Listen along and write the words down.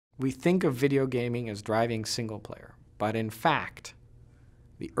we think of video gaming as driving single player, but in fact,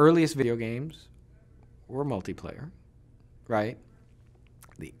 the earliest video games were multiplayer, right?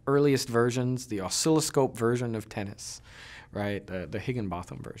 The earliest versions, the oscilloscope version of tennis, right? The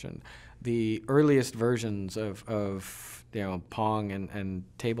Higginbotham version. The earliest versions of Pong and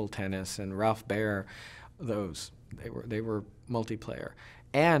table tennis and Ralph Baer, they were multiplayer.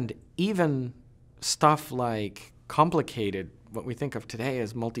 And even stuff like complicated, what we think of today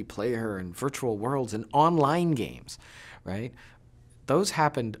as multiplayer and virtual worlds and online games, right? Those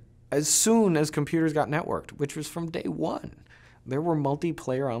happened as soon as computers got networked, which was from day one. There were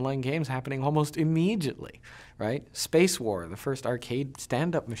multiplayer online games happening almost immediately, right? Space War, the first arcade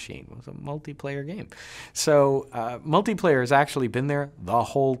stand-up machine, was a multiplayer game. So multiplayer has actually been there the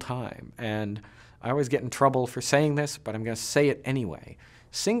whole time. And I always get in trouble for saying this, but I'm going to say it anyway.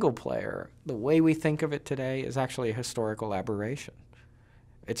 Single player, the way we think of it today, is actually a historical aberration.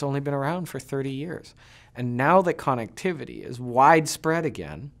 It's only been around for 30 years. And now that connectivity is widespread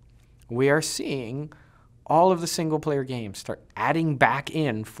again, we are seeing all of the single-player games start adding back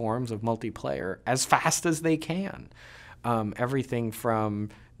in forms of multiplayer as fast as they can. Everything from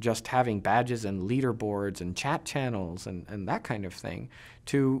just having badges and leaderboards and chat channels and that kind of thing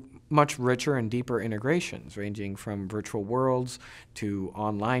to much richer and deeper integrations, ranging from virtual worlds to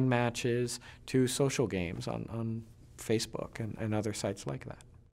online matches to social games on Facebook and other sites like that.